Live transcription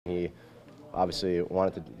He obviously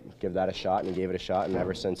wanted to give that a shot, and he gave it a shot. And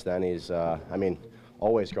ever since then, he's, I mean,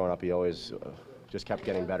 always growing up, he always just kept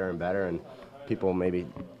getting better and better. And people maybe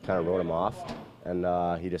kind of wrote him off, and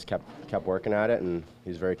he just kept working at it. And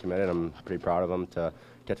he's very committed. I'm pretty proud of him to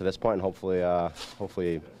get to this point, and hopefully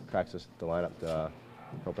he cracks the lineup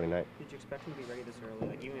for opening night. Did you expect him to be ready this early?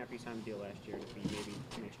 Like even after you signed the deal last year, to be maybe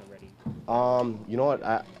NHL ready? You know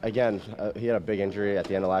what? Again, he had a big injury at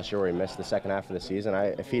the end of last year where he missed the second half of the season.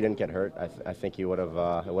 If he didn't get hurt, I think he would have.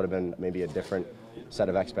 It would have been maybe a different set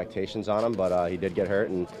of expectations on him. But he did get hurt,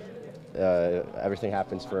 and everything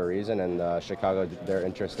happens for a reason. And Chicago, their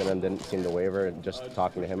interest in him didn't seem to waver. Just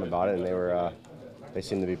talking to him about it, and they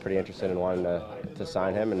seemed to be pretty interested in wanting to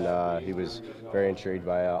sign him, and he was very intrigued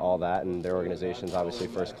by all that. And their organization's obviously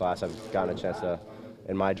first class. I've gotten a chance to,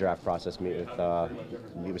 in my draft process, meet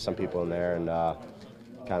with some people in there and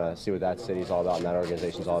kind of see what that city's all about and that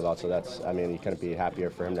organization's all about. So that's, I mean, you couldn't be happier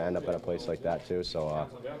for him to end up at a place like that too. So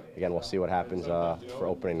again, we'll see what happens for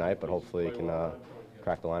opening night, but hopefully he can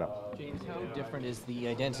crack the lineup. James, how different is the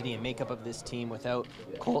identity and makeup of this team without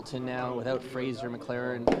Colton now, without Fraser,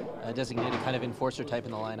 McLaren, a designated kind of enforcer type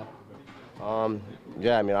in the lineup?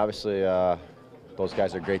 Yeah, I mean, obviously those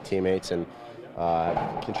guys are great teammates and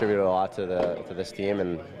have contributed a lot to this team,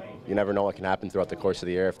 and you never know what can happen throughout the course of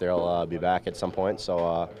the year if they'll be back at some point.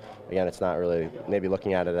 So again, it's not really maybe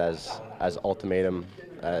looking at it as ultimatum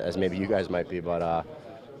as maybe you guys might be, but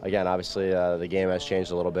again, obviously the game has changed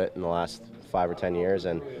a little bit in the last 5 or 10 years,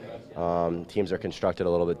 and teams are constructed a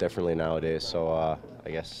little bit differently nowadays. So I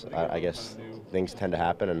guess things tend to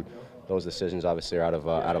happen, and those decisions obviously are out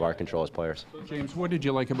of our control as players. James, what did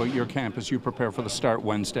you like about your camp as you prepare for the start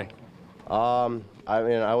Wednesday? I mean,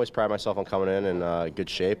 I always pride myself on coming in good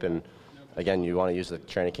shape, and again, you want to use the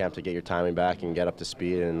training camp to get your timing back and get up to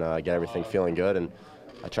speed and get everything feeling good. And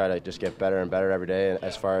I try to just get better and better every day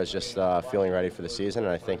as far as just feeling ready for the season.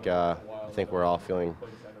 And I think we're all feeling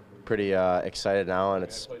pretty excited now, and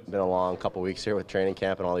it's been a long couple weeks here with training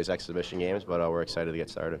camp and all these exhibition games, but we're excited to get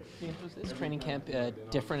started. James, was this training camp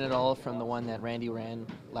different at all from the one that Randy ran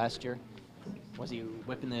last year? Was he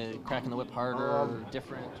cracking the whip harder or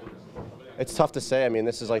different? It's tough to say. I mean,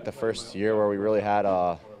 this is like the first year where we really had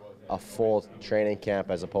a full training camp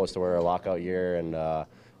as opposed to where a lockout year and the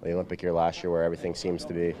Olympic year last year where everything seems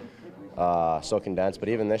to be so condensed. But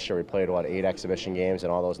even this year we played, 8 exhibition games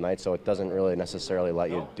and all those nights, so it doesn't really necessarily let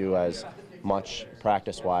you do as much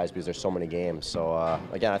practice-wise because there's so many games. So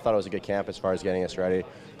again, I thought it was a good camp as far as getting us ready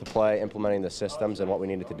to play, implementing the systems and what we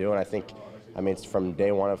needed to do. And I mean, it's from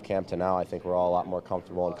day one of camp to now, I think we're all a lot more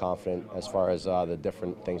comfortable and confident as far as the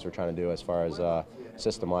different things we're trying to do as far as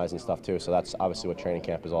system-wise and stuff too. So that's obviously what training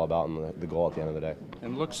camp is all about and the goal at the end of the day.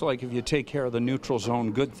 And it looks like if you take care of the neutral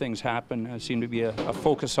zone, good things happen. There seemed to be a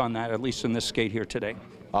focus on that, at least in this skate here today.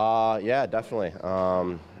 Yeah, definitely.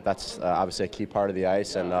 That's obviously a key part of the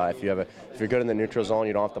ice, and if you're good in the neutral zone,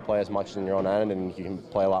 you don't have to play as much in your own end, and you can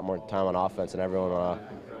play a lot more time on offense, and everyone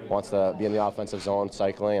wants to be in the offensive zone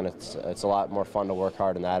cycling, and it's a lot more fun to work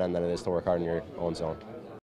hard in that end than it is to work hard in your own zone.